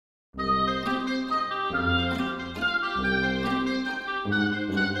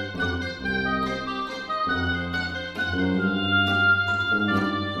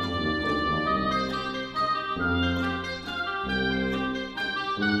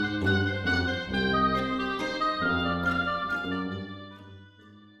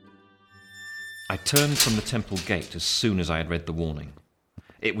I turned from the temple gate as soon as I had read the warning.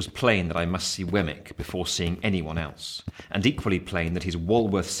 It was plain that I must see Wemmick before seeing anyone else, and equally plain that his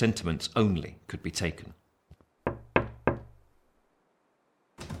Walworth sentiments only could be taken.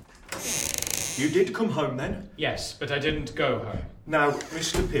 You did come home then? Yes, but I didn't go home. Now,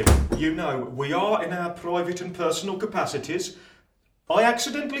 Mr. Pip, you know, we are in our private and personal capacities. I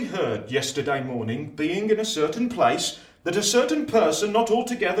accidentally heard yesterday morning, being in a certain place, that a certain person, not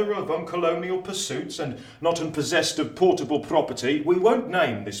altogether of uncolonial pursuits and not unpossessed of portable property, we won't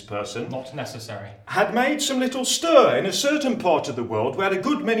name this person, Not necessary. had made some little stir in a certain part of the world where a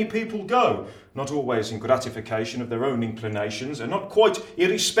good many people go, not always in gratification of their own inclinations and not quite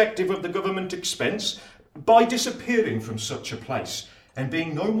irrespective of the government expense, by disappearing from such a place and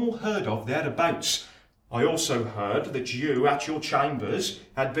being no more heard of thereabouts. I also heard that you at your chambers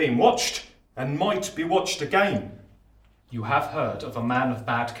had been watched and might be watched again. You have heard of a man of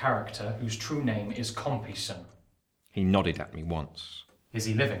bad character whose true name is Compeyson. He nodded at me once. Is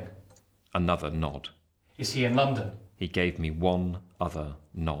he living? Another nod. Is he in London? He gave me one other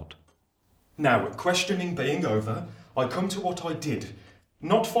nod. Now, questioning being over, I come to what I did.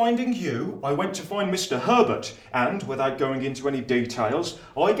 Not finding you, I went to find Mr. Herbert, and, without going into any details,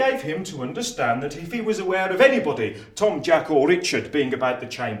 I gave him to understand that if he was aware of anybody, Tom, Jack or Richard, being about the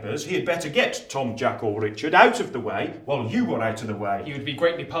chambers, he had better get Tom, Jack or Richard out of the way while you were out of the way. He would be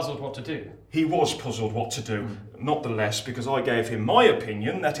greatly puzzled what to do. He was puzzled what to do, not the less because I gave him my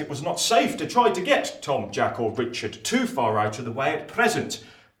opinion that it was not safe to try to get Tom, Jack or Richard too far out of the way at present.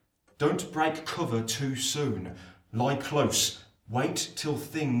 Don't break cover too soon. Lie close. Wait till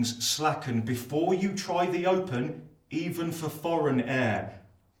things slacken before you try the open, even for foreign air.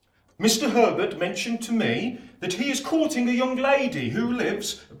 Mr. Herbert mentioned to me that he is courting a young lady who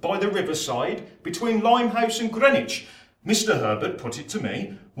lives by the riverside between Limehouse and Greenwich. Mr. Herbert put it to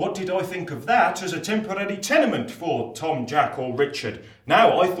me, what did I think of that as a temporary tenement for Tom, Jack or Richard?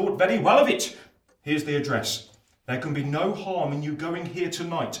 Now, I thought very well of it. Here's the address. There can be no harm in you going here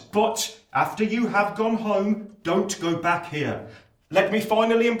tonight, but after you have gone home, don't go back here. Let me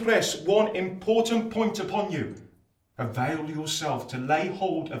finally impress one important point upon you. Avail yourself to lay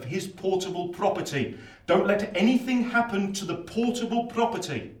hold of his portable property. Don't let anything happen to the portable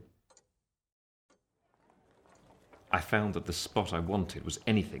property. I found that the spot I wanted was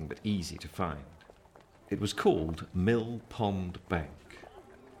anything but easy to find. It was called Mill Pond Bank.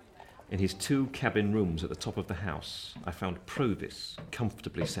 In his 2 cabin rooms at the top of the house, I found Provis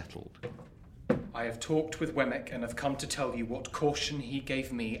comfortably settled. I have talked with Wemmick and have come to tell you what caution he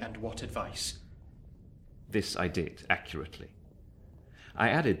gave me and what advice. This I did accurately. I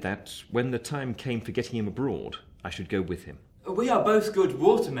added that when the time came for getting him abroad, I should go with him. We are both good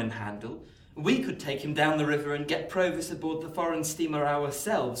watermen, Handel. We could take him down the river and get Provis aboard the foreign steamer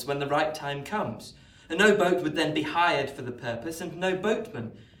ourselves when the right time comes. No boat would then be hired for the purpose and no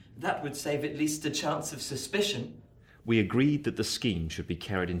boatman. That would save at least a chance of suspicion. We agreed that the scheme should be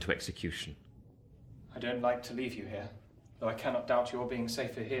carried into execution. I don't like to leave you here, though I cannot doubt your being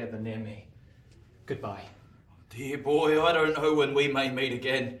safer here than near me. Goodbye. Dear boy, I don't know when we may meet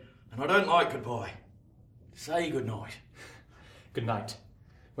again, and I don't like goodbye. Say good night. Good night.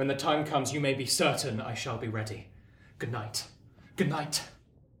 When the time comes, you may be certain I shall be ready. Good night. Good night.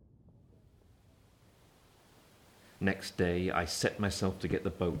 Next day, I set myself to get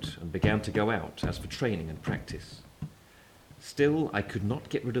the boat and began to go out as for training and practice. Still, I could not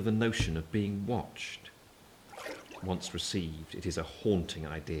get rid of the notion of being watched. Once received, it is a haunting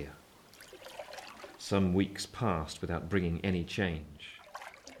idea. Some weeks passed without bringing any change.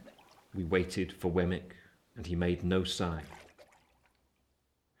 We waited for Wemmick, and he made no sign.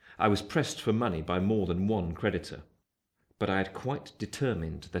 I was pressed for money by more than one creditor, but I had quite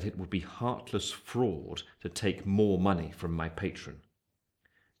determined that it would be heartless fraud to take more money from my patron.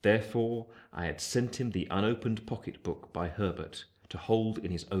 Therefore, I had sent him the unopened pocket-book by Herbert to hold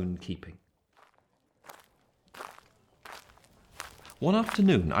in his own keeping. One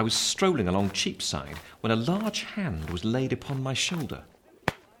afternoon I was strolling along Cheapside when a large hand was laid upon my shoulder.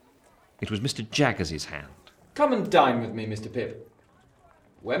 It was Mr. Jaggers's hand. Come and dine with me, Mr. Pip.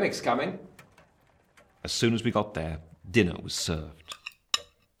 Wemmick's coming. As soon as we got there, dinner was served.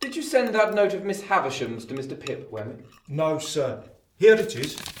 Did you send that note of Miss Havisham's to Mr. Pip, Wemmick? No, sir. Here it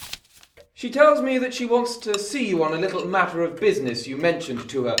is. She tells me that she wants to see you on a little matter of business you mentioned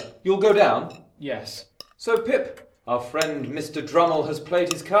to her. You'll go down? Yes. So, Pip, our friend Mr. Drummle has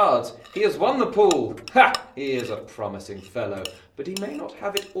played his cards. He has won the pool. Ha! He is a promising fellow, but he may not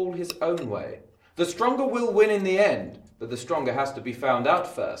have it all his own way. The stronger will win in the end, but the stronger has to be found out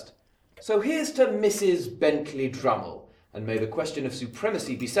first. So here's to Mrs. Bentley Drummle, and may the question of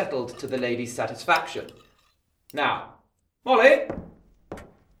supremacy be settled to the lady's satisfaction. Now, Molly!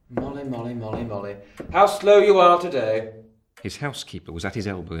 Molly. How slow you are today. His housekeeper was at his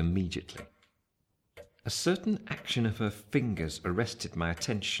elbow immediately. A certain action of her fingers arrested my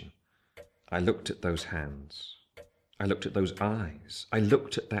attention. I looked at those hands. I looked at those eyes. I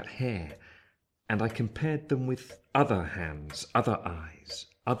looked at that hair. And I compared them with other hands, other eyes,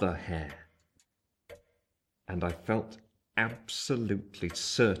 other hair. And I felt absolutely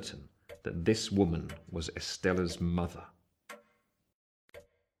certain that this woman was Estella's mother.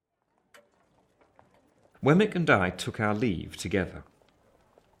 Wemmick and I took our leave together.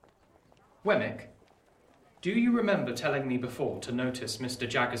 Wemmick, do you remember telling me before to notice Mr.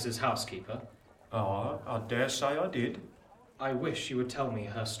 Jaggers's housekeeper? I dare say I did. I wish you would tell me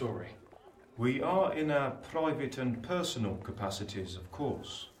her story. We are in our private and personal capacities, of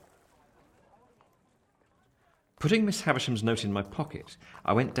course. Putting Miss Havisham's note in my pocket,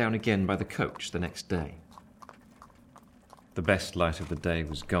 I went down again by the coach the next day. The best light of the day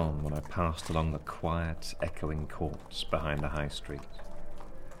was gone when I passed along the quiet, echoing courts behind the High Street.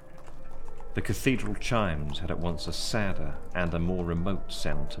 The cathedral chimes had at once a sadder and a more remote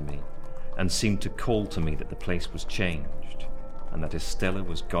sound to me, and seemed to call to me that the place was changed, and that Estella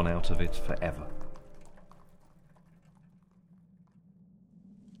was gone out of it forever.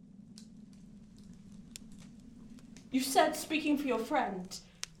 You said, speaking for your friend,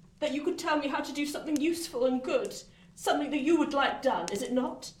 that you could tell me how to do something useful and good, something that you would like done, is it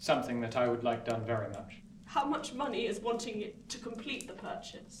not? Something that I would like done very much. How much money is wanting it to complete the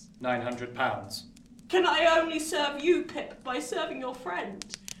purchase? £900. Can I only serve you, Pip, by serving your friend?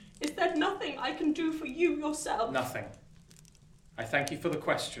 Is there nothing I can do for you yourself? Nothing. I thank you for the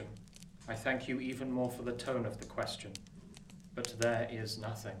question. I thank you even more for the tone of the question. But there is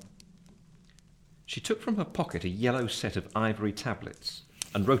nothing. She took from her pocket a yellow set of ivory tablets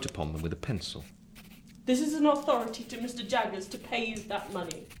and wrote upon them with a pencil. This is an authority to Mr. Jaggers to pay you that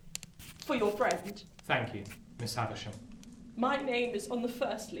money. For your friend. Thank you, Miss Havisham. My name is on the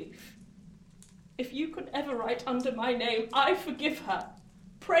first leaf. If you could ever write under my name, I forgive her.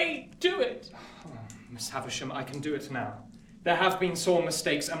 Pray do it. Oh, Miss Havisham, I can do it now. There have been sore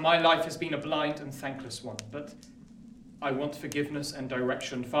mistakes, and my life has been a blind and thankless one, but I want forgiveness and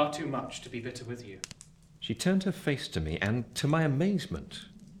direction far too much to be bitter with you. She turned her face to me and, to my amazement,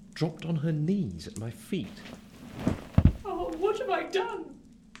 dropped on her knees at my feet. Oh, what have I done?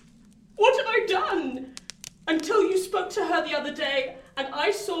 What have I done? Until you spoke to her the other day, and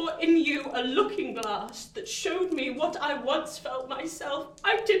I saw in you a looking glass that showed me what I once felt myself,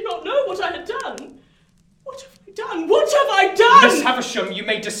 I did not know what I had done. What have I done? What have I done? Miss Havisham, you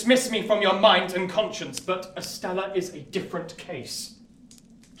may dismiss me from your mind and conscience, but Estella is a different case.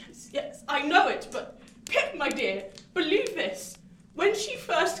 Yes, I know it, but Pip, my dear, believe this. When she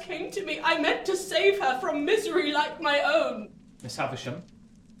first came to me, I meant to save her from misery like my own. Miss Havisham,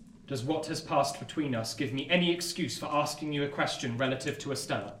 does what has passed between us give me any excuse for asking you a question relative to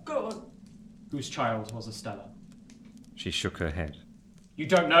Estella? Go on. Whose child was Estella? She shook her head. You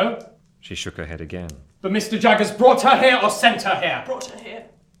don't know? She shook her head again. But Mr. Jaggers brought her here or sent her here? Brought her here.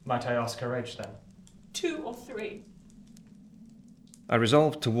 Might I ask her age then? 2 or 3. I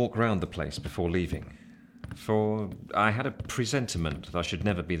resolved to walk round the place before leaving, for I had a presentiment that I should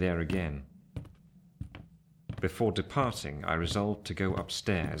never be there again. Before departing, I resolved to go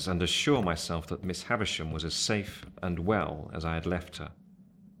upstairs and assure myself that Miss Havisham was as safe and well as I had left her.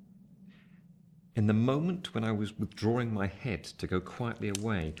 In the moment when I was withdrawing my head to go quietly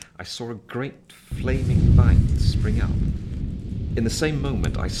away, I saw a great flaming light spring up. In the same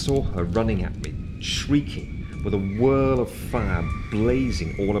moment, I saw her running at me, shrieking, with a whirl of fire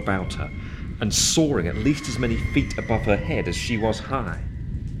blazing all about her, and soaring at least as many feet above her head as she was high.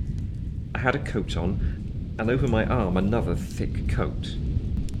 I had a coat on, and over my arm another thick coat.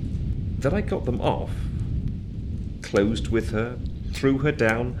 Then I got them off, closed with her, threw her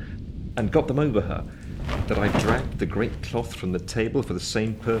down, and got them over her, that I dragged the great cloth from the table for the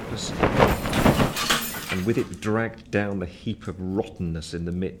same purpose, and with it dragged down the heap of rottenness in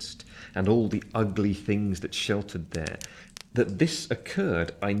the midst, and all the ugly things that sheltered there. That this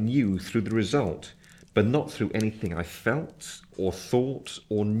occurred I knew through the result, but not through anything I felt, or thought,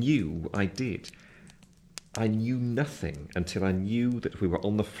 or knew I did. I knew nothing until I knew that we were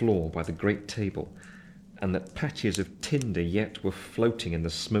on the floor by the great table, and that patches of tinder yet were floating in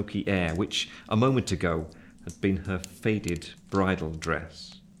the smoky air, which, a moment ago, had been her faded bridal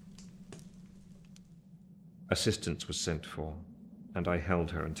dress. Assistance was sent for, and I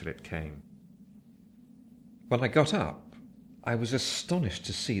held her until it came. When I got up, I was astonished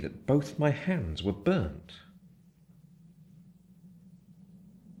to see that both my hands were burnt.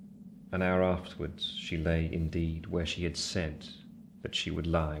 An hour afterwards, she lay indeed where she had said that she would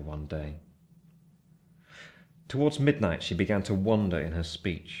lie one day. Towards midnight she began to wander in her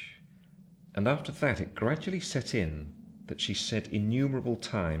speech, and after that it gradually set in that she said innumerable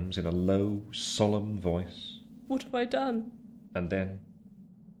times in a low, solemn voice, "What have I done? and then,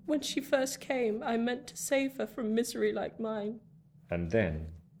 When she first came, I meant to save her from misery like mine. and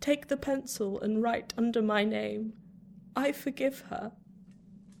then, Take the pencil and write under my name. I forgive her."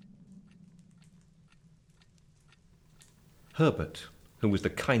 Herbert, who was the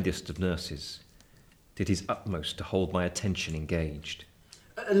kindest of nurses, did his utmost to hold my attention engaged.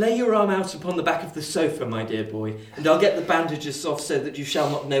 Lay your arm out upon the back of the sofa, my dear boy, and I'll get the bandages off so that you shall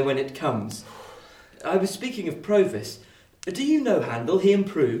not know when it comes. I was speaking of Provis. Do you know Handel? He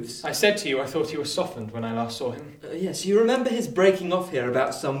improves. I said to you I thought he was softened when I last saw him. Yes, you remember his breaking off here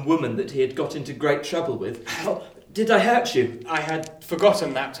about some woman that he had got into great trouble with. Oh, did I hurt you? I had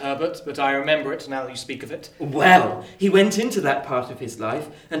forgotten that, Herbert, but I remember it now you speak of it. Well, he went into that part of his life,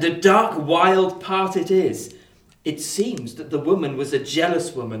 and a dark, wild part it is. It seems that the woman was a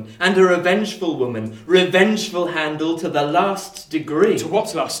jealous woman and a revengeful woman. Revengeful, Handel, to the last degree. To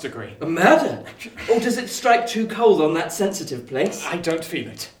what last degree? A murder? Or does it strike too cold on that sensitive place? I don't feel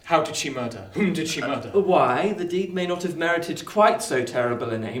it. How did she murder? Whom did she murder? Why, the deed may not have merited quite so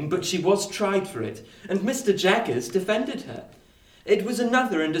terrible a name, but she was tried for it, and Mr. Jaggers defended her. It was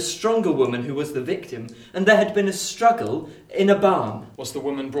another and a stronger woman who was the victim, and there had been a struggle in a barn. Was the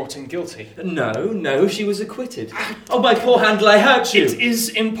woman brought in guilty? No, she was acquitted. Oh, my poor Handel, I hurt you! It is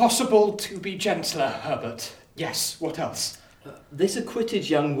impossible to be gentler, Herbert. Yes, what else? This acquitted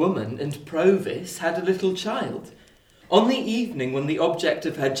young woman and Provis had a little child. On the evening when the object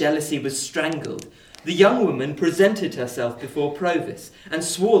of her jealousy was strangled, the young woman presented herself before Provis and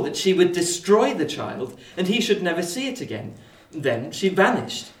swore that she would destroy the child and he should never see it again. Then she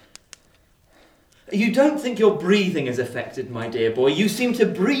vanished. You don't think your breathing is affected, my dear boy? You seem to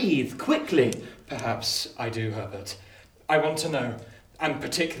breathe quickly. Perhaps I do, Herbert. I want to know, and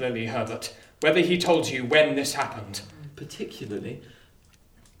particularly, Herbert, whether he told you when this happened. Particularly?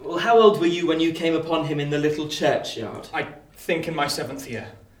 Well, how old were you when you came upon him in the little churchyard? I think in my 7th year.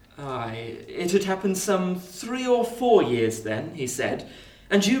 Aye, it had happened some 3 or 4 years then, he said,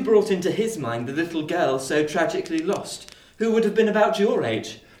 and you brought into his mind the little girl so tragically lost, who would have been about your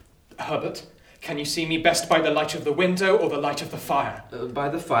age. Herbert, can you see me best by the light of the window or the light of the fire? By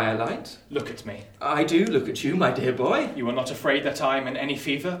the firelight? Look at me. I do look at you, my dear boy. You are not afraid that I am in any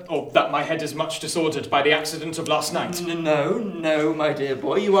fever, or that my head is much disordered by the accident of last night? No, my dear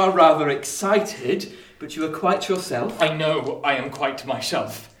boy. You are rather excited, but you are quite yourself. I know I am quite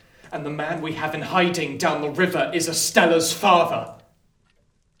myself, and the man we have in hiding down the river is Estella's father.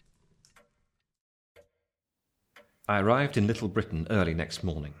 I arrived in Little Britain early next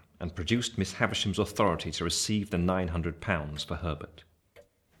morning and produced Miss Havisham's authority to receive the £900 for Herbert.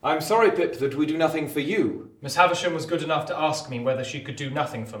 I'm sorry, Pip, that we do nothing for you. Miss Havisham was good enough to ask me whether she could do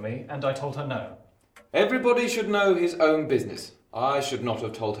nothing for me, and I told her no. Everybody should know his own business. I should not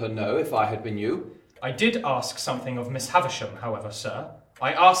have told her no if I had been you. I did ask something of Miss Havisham, however, sir.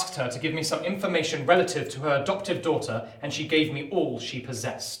 I asked her to give me some information relative to her adoptive daughter, and she gave me all she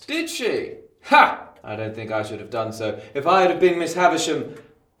possessed. Did she? Ha! I don't think I should have done so if I had been Miss Havisham,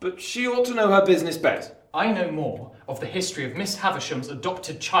 but she ought to know her business best. I know more of the history of Miss Havisham's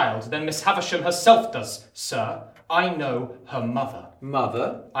adopted child than Miss Havisham herself does, sir. I know her mother.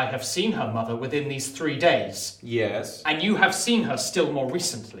 Mother? I have seen her mother within these 3 days. Yes. And you have seen her still more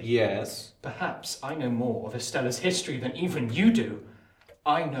recently. Yes. Perhaps I know more of Estella's history than even you do.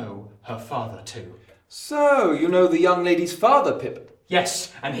 I know her father too. So, you know the young lady's father, Pip?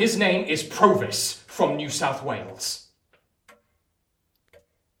 Yes, and his name is Provis from New South Wales.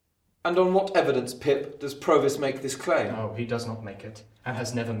 And on what evidence, Pip, does Provis make this claim? Oh, he does not make it, and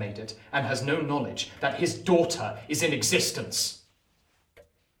has never made it, and has no knowledge that his daughter is in existence.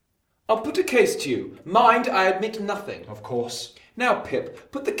 I'll put a case to you. Mind, I admit nothing. Of course. Now,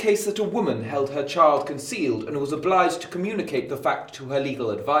 Pip, put the case that a woman held her child concealed and was obliged to communicate the fact to her legal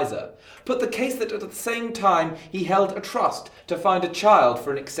adviser. Put the case that at the same time he held a trust to find a child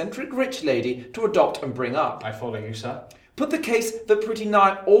for an eccentric rich lady to adopt and bring up. I follow you, sir. Put the case that pretty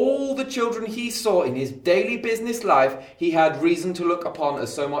nigh all the children he saw in his daily business life he had reason to look upon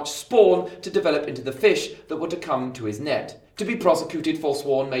as so much spawn to develop into the fish that were to come to his net. to be prosecuted,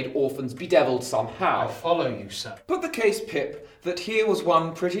 forsworn, made orphans, bedevilled somehow. I follow you, sir. Put the case, Pip, that here was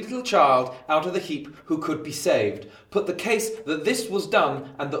one pretty little child out of the heap who could be saved. Put the case that this was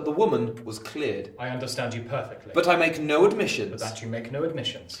done and that the woman was cleared. I understand you perfectly. But I make no admissions. But that you make no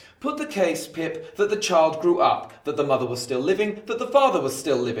admissions. Put the case, Pip, that the child grew up, that the mother was still living, that the father was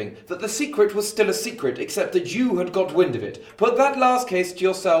still living, that the secret was still a secret, except that you had got wind of it. Put that last case to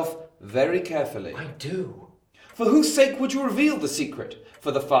yourself very carefully. I do. For whose sake would you reveal the secret?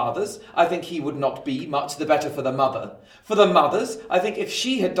 For the father's, I think he would not be much the better for the mother. For the mother's, I think if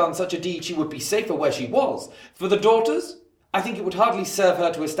she had done such a deed she would be safer where she was. For the daughter's, I think it would hardly serve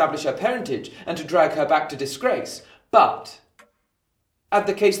her to establish her parentage and to drag her back to disgrace. But, add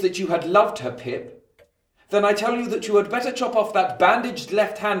the case that you had loved her, Pip, then I tell you that you had better chop off that bandaged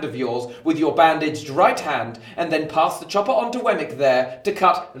left hand of yours with your bandaged right hand, and then pass the chopper on to Wemmick there to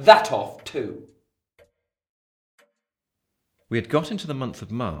cut that off too. We had got into the month of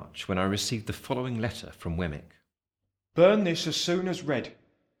March when I received the following letter from Wemmick. Burn this as soon as read.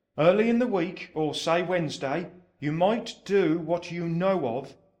 Early in the week, or say Wednesday, you might do what you know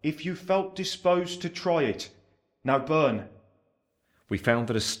of if you felt disposed to try it. Now burn. We found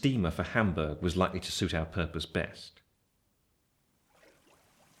that a steamer for Hamburg was likely to suit our purpose best.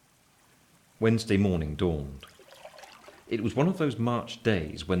 Wednesday morning dawned. It was one of those March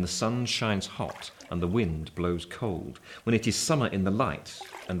days when the sun shines hot and the wind blows cold, when it is summer in the light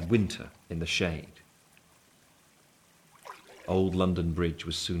and winter in the shade. Old London Bridge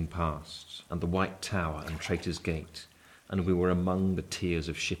was soon past, and the White Tower and Traitor's Gate, and we were among the tiers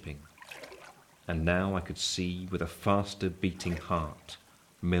of shipping. And now I could see, with a faster beating heart,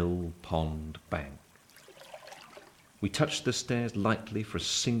 Mill Pond Bank. We touched the stairs lightly for a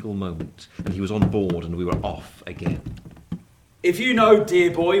single moment, and he was on board and we were off again. If you know, dear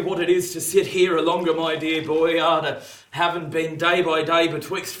boy, what it is to sit here a longer, my dear boy, arter having been day by day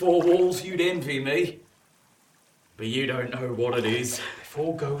betwixt four walls, you'd envy me. But you don't know what it is. If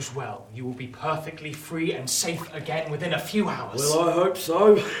all goes well, you will be perfectly free and safe again within a few hours. Well, I hope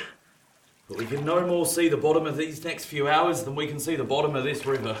so. But we can no more see the bottom of these next few hours than we can see the bottom of this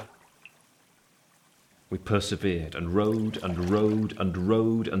river. We persevered and rowed and rowed and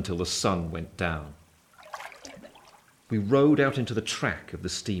rowed until the sun went down. We rowed out into the track of the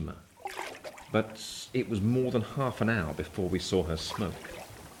steamer, but it was more than half an hour before we saw her smoke.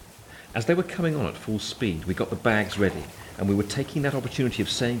 As they were coming on at full speed, we got the bags ready, and we were taking that opportunity of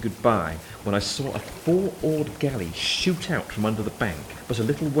saying goodbye when I saw a four-oared galley shoot out from under the bank, but a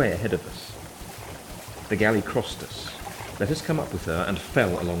little way ahead of us. The galley crossed us, let us come up with her, and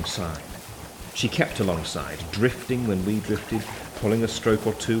fell alongside. She kept alongside, drifting when we drifted, pulling a stroke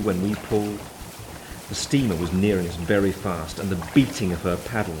or two when we pulled. The steamer was nearing us very fast, and the beating of her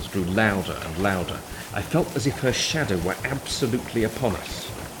paddles grew louder and louder. I felt as if her shadow were absolutely upon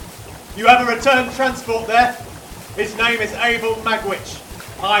us. You have a return transport there. His name is Abel Magwitch.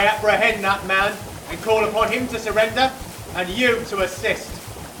 I apprehend that man and call upon him to surrender, and you to assist.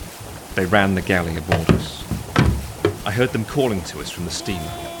 They ran the galley aboard us. I heard them calling to us from the steamer,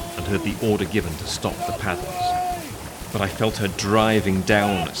 and heard the order given to stop the paddles. But I felt her driving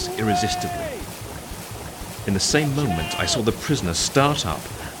down on us irresistibly. In the same moment, I saw the prisoner start up,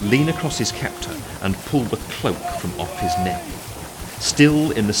 lean across his captor, and pull the cloak from off his neck.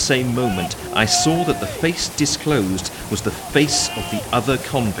 Still in the same moment, I saw that the face disclosed was the face of the other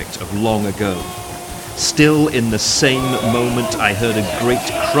convict of long ago. Still in the same moment, I heard a great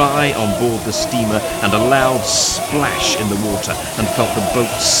cry on board the steamer and a loud splash in the water, and felt the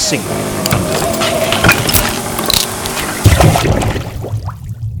boat sink from under me.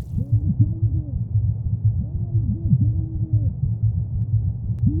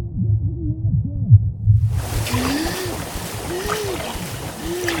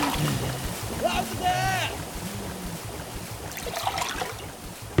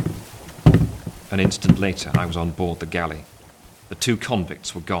 An instant later, I was on board the galley. The two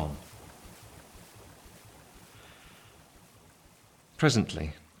convicts were gone.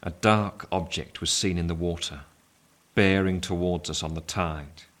 Presently, a dark object was seen in the water, bearing towards us on the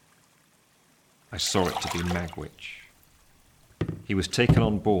tide. I saw it to be Magwitch. He was taken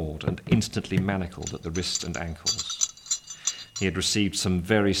on board and instantly manacled at the wrist and ankles. He had received some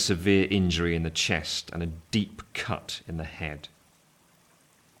very severe injury in the chest and a deep cut in the head.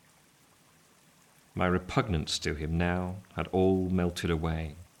 My repugnance to him now had all melted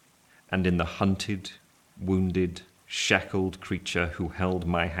away, and in the hunted, wounded, shackled creature who held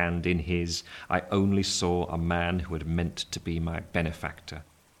my hand in his, I only saw a man who had meant to be my benefactor.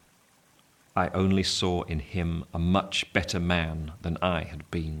 I only saw in him a much better man than I had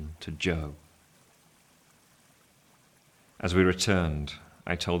been to Joe. As we returned,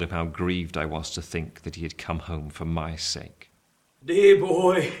 I told him how grieved I was to think that he had come home for my sake. Dear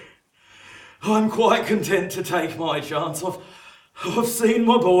boy, I'm quite content to take my chance. I've seen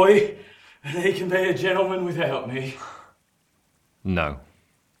my boy, and he can be a gentleman without me. No.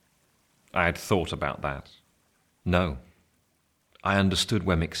 I had thought about that. No. I understood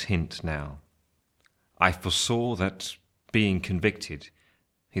Wemmick's hint now. I foresaw that, being convicted,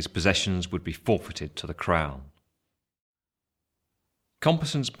 his possessions would be forfeited to the Crown.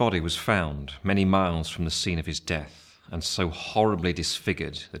 Comperson's body was found many miles from the scene of his death, and so horribly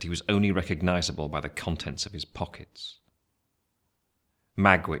disfigured that he was only recognisable by the contents of his pockets.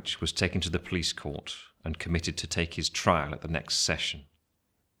 Magwitch was taken to the police court and committed to take his trial at the next session.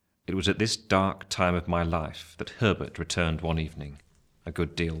 It was at this dark time of my life that Herbert returned one evening, a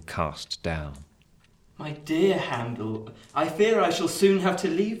good deal cast down. My dear Handel, I fear I shall soon have to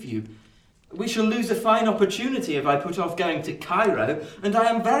leave you. We shall lose a fine opportunity if I put off going to Cairo, and I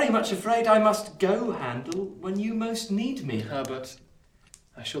am very much afraid I must go, Handel, when you most need me. Herbert,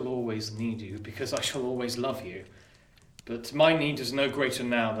 I shall always need you, because I shall always love you. But my need is no greater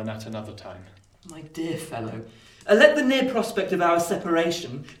now than at another time. My dear fellow, let the near prospect of our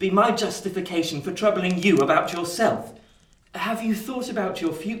separation be my justification for troubling you about yourself. Have you thought about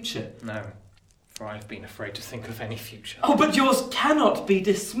your future? No, for I have been afraid to think of any future. Oh, but yours cannot be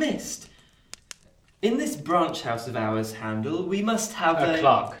dismissed. In this branch house of ours, Handel, we must have a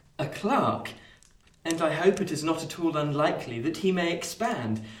clerk. A clerk? And I hope it is not at all unlikely that he may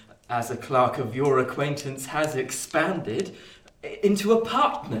expand, as a clerk of your acquaintance has expanded, into a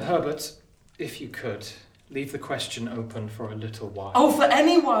partner. Herbert, if you could, leave the question open for a little while. Oh, for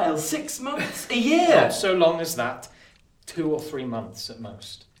any while, 6 months, a year. Not so long as that. 2 or 3 months at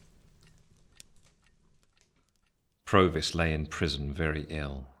most. Provis lay in prison very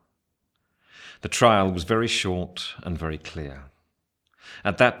ill. The trial was very short and very clear.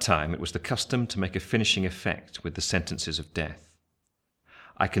 At that time it was the custom to make a finishing effect with the sentences of death.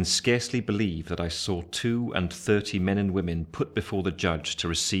 I can scarcely believe that I saw 32 men and women put before the judge to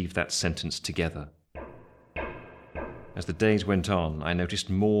receive that sentence together. As the days went on, I noticed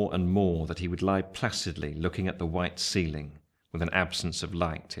more and more that he would lie placidly looking at the white ceiling with an absence of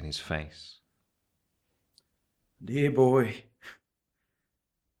light in his face. Dear boy,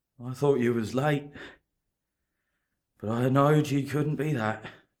 I thought you was late, but I knowed you couldn't be that.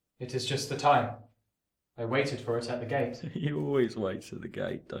 It is just the time. I waited for it at the gate. You always wait at the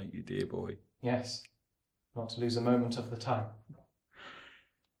gate, don't you, dear boy? Yes, not to lose a moment of the time.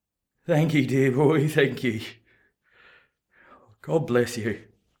 Thank you, dear boy, thank you. God bless you.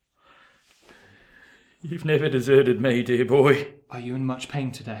 You've never deserted me, dear boy. Are you in much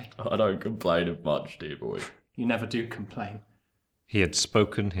pain today? I don't complain of much, dear boy. You never do complain. He had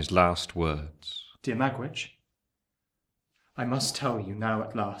spoken his last words. Dear Magwitch, I must tell you now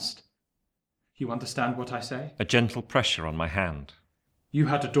at last. You understand what I say? A gentle pressure on my hand. You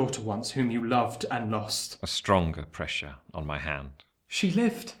had a daughter once whom you loved and lost. A stronger pressure on my hand. She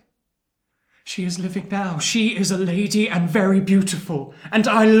lived. She is living now. She is a lady and very beautiful, and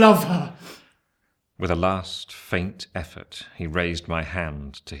I love her. With a last faint effort, he raised my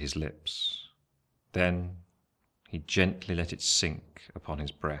hand to his lips. Then he gently let it sink upon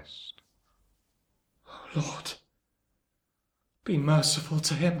his breast. Oh, Lord, be merciful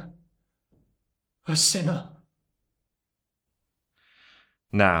to him, a sinner.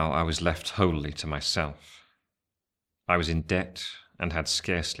 Now I was left wholly to myself. I was in debt and had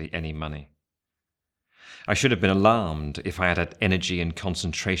scarcely any money. I should have been alarmed if I had had energy and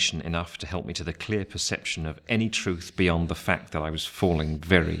concentration enough to help me to the clear perception of any truth beyond the fact that I was falling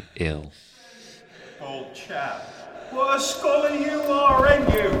very ill. Old chap, what a scholar you are, ain't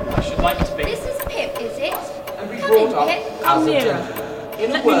you? I should like to be. This is Pip, is it? And be Come brought in, up Pip. as Come a nearer. gentleman. In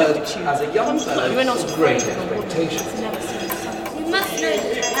a Let me word, look at you. as a young Come fellow close. We're not with afraid great of a woman. expectations. I've never seen something. You must know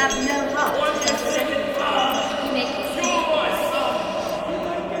that I have no heart. You make it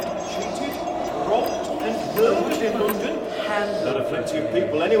Cheated, robbed, and murdered in London. Not a plenty of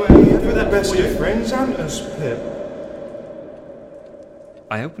people anyway. For the best of friends and us, Pip.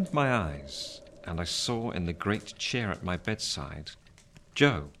 I opened my eyes, and I saw in the great chair at my bedside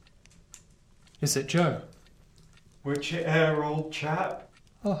Joe. Is it Joe? Which air, old chap?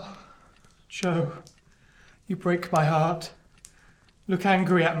 Oh, Joe, you break my heart. Look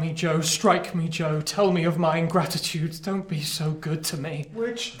angry at me, Joe. Strike me, Joe. Tell me of my ingratitude. Don't be so good to me.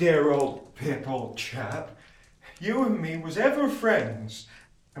 Which dear old Pip, old chap? You and me was ever friends,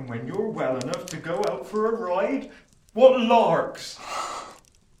 and when you're well enough to go out for a ride, what larks!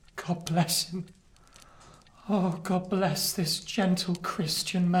 God bless him. Oh, God bless this gentle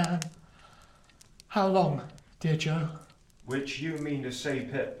Christian man. How long, dear Joe? Which you mean to say,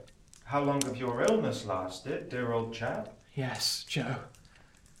 Pip, how long have your illness lasted, dear old chap? Yes, Joe.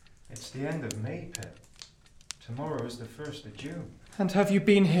 It's the end of May, Pip. Tomorrow is the 1st of June. And have you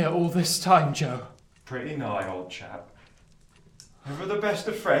been here all this time, Joe? Pretty nigh, old chap. And we're the best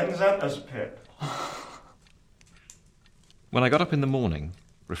of friends, ain't us, Pip? When I got up in the morning,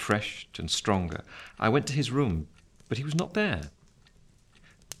 refreshed and stronger, I went to his room, but he was not there.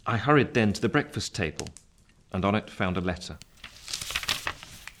 I hurried then to the breakfast table, and on it found a letter.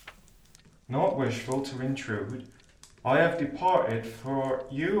 Not wishful to intrude, I have departed, for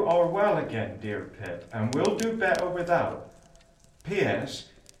you are well again, dear Pip, and will do better without. P.S.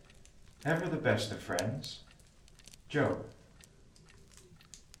 Ever the best of friends, Joe.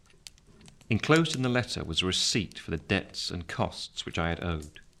 Enclosed in the letter was a receipt for the debts and costs which I had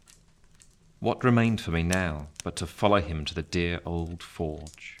owed. What remained for me now but to follow him to the dear old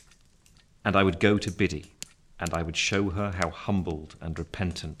forge? And I would go to Biddy, and I would show her how humbled and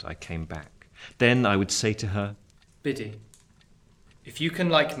repentant I came back. Then I would say to her, Biddy, if you can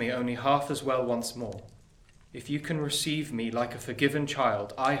like me only half as well once more, if you can receive me like a forgiven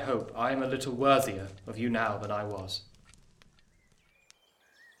child, I hope I am a little worthier of you now than I was.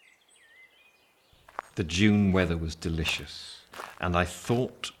 The June weather was delicious, and I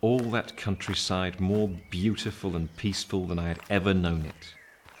thought all that countryside more beautiful and peaceful than I had ever known it.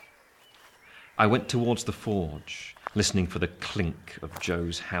 I went towards the forge, listening for the clink of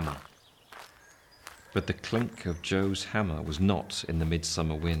Joe's hammer. But the clink of Joe's hammer was not in the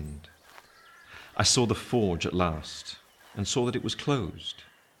midsummer wind. I saw the forge at last, and saw that it was closed.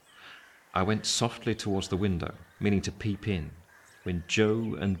 I went softly towards the window, meaning to peep in, when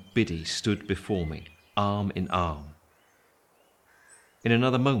Joe and Biddy stood before me, arm in arm. In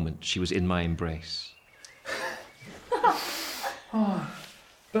another moment she was in my embrace.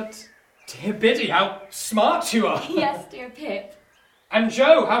 But, dear Biddy, how smart you are! Yes, dear Pip. And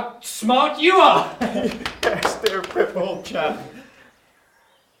Joe, how smart you are! Yes, dear Pip, old chap.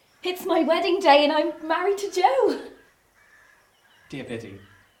 It's my wedding day and I'm married to Joe. Dear Biddy,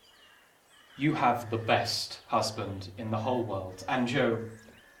 you have the best husband in the whole world, and Joe,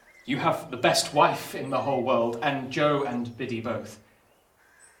 you have the best wife in the whole world, and Joe and Biddy both.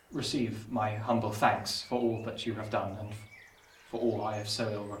 Receive my humble thanks for all that you have done, and for all I have so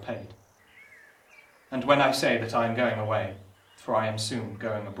ill repaid. And when I say that I am going away, for I am soon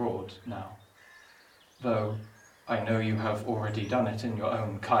going abroad now, though I know you have already done it in your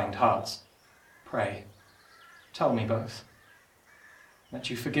own kind hearts, pray, tell me both, that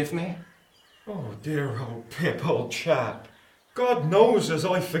you forgive me. Oh, dear old Pip, old chap. God knows as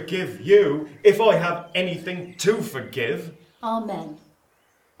I forgive you, if I have anything to forgive. Amen.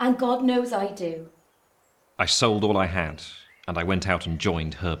 And God knows I do. I sold all I had, and I went out and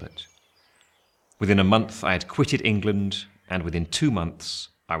joined Herbert. Within a month I had quitted England, and within 2 months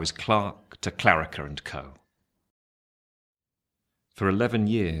I was clerk to Clarriker and Co. For 11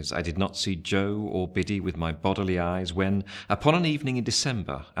 years I did not see Joe or Biddy with my bodily eyes when, upon an evening in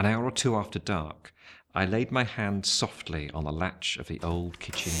December, an hour or two after dark, I laid my hand softly on the latch of the old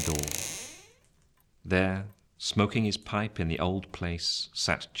kitchen door. There, smoking his pipe in the old place,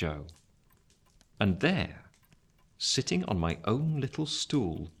 sat Joe. And there, sitting on my own little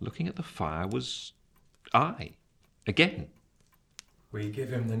stool, looking at the fire, was I, again. We give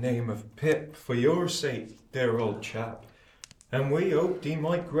him the name of Pip for your sake, dear old chap, and we hoped he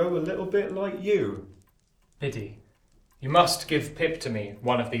might grow a little bit like you. Biddy, you must give Pip to me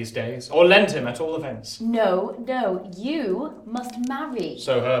one of these days, or lend him at all events. No, you must marry.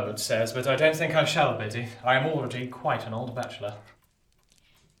 So Herbert says, but I don't think I shall, Biddy. I am already quite an old bachelor.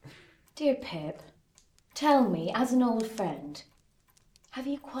 Dear Pip, tell me, as an old friend, have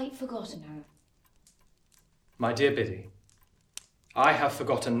you quite forgotten her? My dear Biddy, I have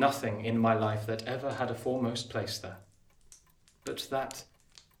forgotten nothing in my life that ever had a foremost place there. But that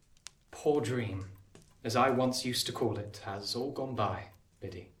poor dream, as I once used to call it, has all gone by,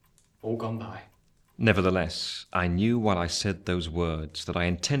 Biddy, all gone by. Nevertheless, I knew while I said those words that I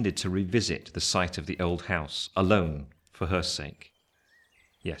intended to revisit the site of the old house, alone, for her sake.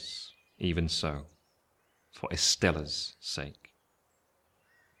 Yes, even so, for Estella's sake.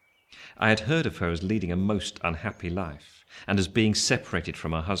 I had heard of her as leading a most unhappy life, and as being separated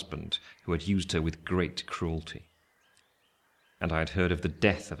from her husband, who had used her with great cruelty. And I had heard of the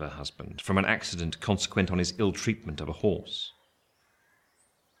death of her husband from an accident consequent on his ill treatment of a horse.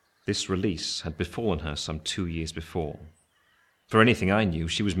 This release had befallen her some 2 years before. For anything I knew,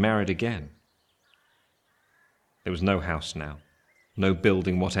 she was married again. There was no house now, no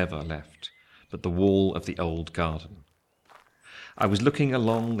building whatever left, but the wall of the old garden. I was looking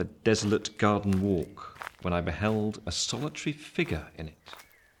along the desolate garden walk when I beheld a solitary figure in it.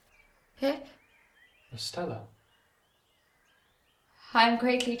 Pip, Estella. I am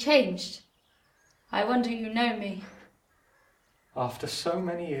greatly changed. I wonder you know me. After so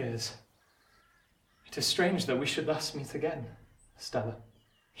many years, it is strange that we should thus meet again, Estella.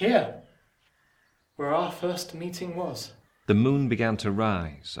 Here, where our first meeting was. The moon began to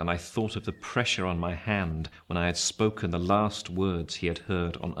rise, and I thought of the pressure on my hand when I had spoken the last words he had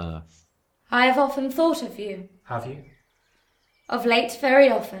heard on earth. I have often thought of you. Have you? Of late, very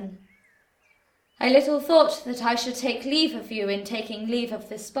often. I little thought that I should take leave of you in taking leave of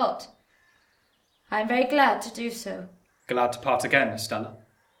this spot. I am very glad to do so. Glad to part again, Estella.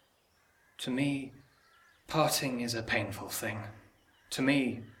 To me, parting is a painful thing. To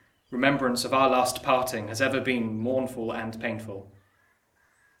me, remembrance of our last parting has ever been mournful and painful.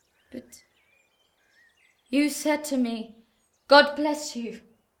 But you said to me, God bless you,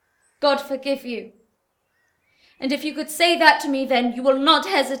 God forgive you. And if you could say that to me then, you will not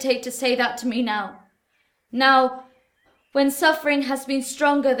hesitate to say that to me now. Now, when suffering has been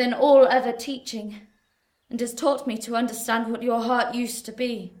stronger than all other teaching, and has taught me to understand what your heart used to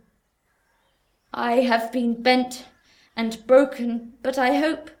be. I have been bent and broken, but I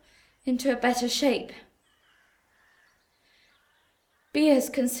hope into a better shape. Be as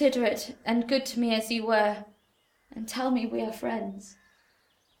considerate and good to me as you were, and tell me we are friends.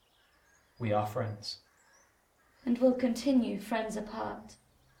 We are friends. And will continue friends apart.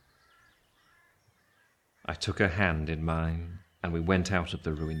 I took her hand in mine, and we went out of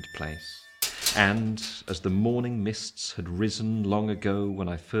the ruined place. And, as the morning mists had risen long ago when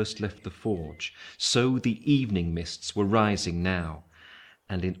I first left the forge, so the evening mists were rising now,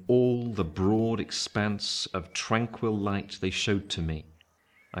 and in all the broad expanse of tranquil light they showed to me,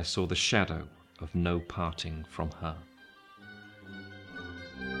 I saw the shadow of no parting from her.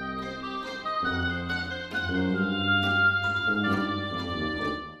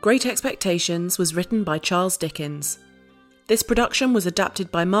 Great Expectations was written by Charles Dickens. This production was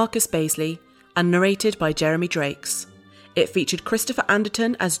adapted by Marcus Baisley and narrated by Jeremy Drakes. It featured Christopher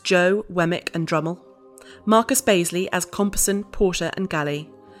Anderton as Joe, Wemmick and Drummle, Marcus Baisley as Compeyson, Porter and Galley,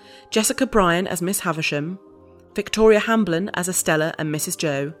 Jessica Bryan as Miss Havisham, Victoria Hamblin as Estella and Mrs.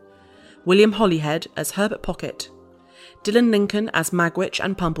 Joe, William Holyhead as Herbert Pocket, Dylan Lincoln as Magwitch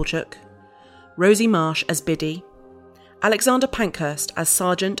and Pumblechook, Rosie Marsh as Biddy, Alexander Pankhurst as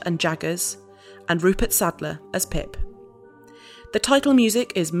Sergeant and Jaggers, and Rupert Sadler as Pip. The title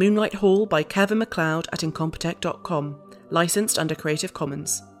music is Moonlight Hall by Kevin MacLeod at Incompetech.com, licensed under Creative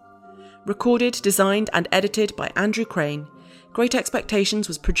Commons. Recorded, designed and edited by Andrew Crane, Great Expectations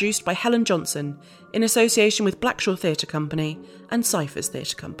was produced by Helen Johnson in association with Blackshaw Theatre Company and Cyphers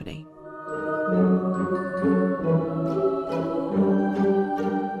Theatre Company.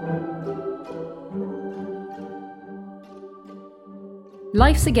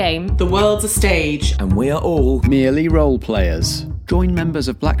 Life's a game. The world's a stage. And we are all merely role players. Join members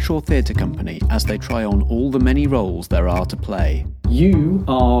of Blackshaw Theatre Company as they try on all the many roles there are to play. You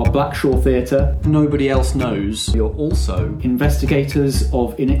are Blackshaw Theatre. Nobody else knows. You're also investigators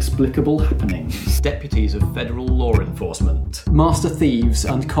of inexplicable happenings. Deputies of federal law enforcement. Master thieves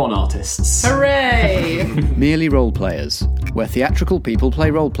and con artists. Hooray! Merely role players, where theatrical people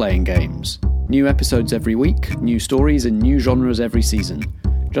play role-playing games. New episodes every week, new stories in new genres every season.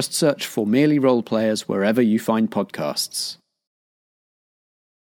 Just search for Merely Role Players wherever you find podcasts.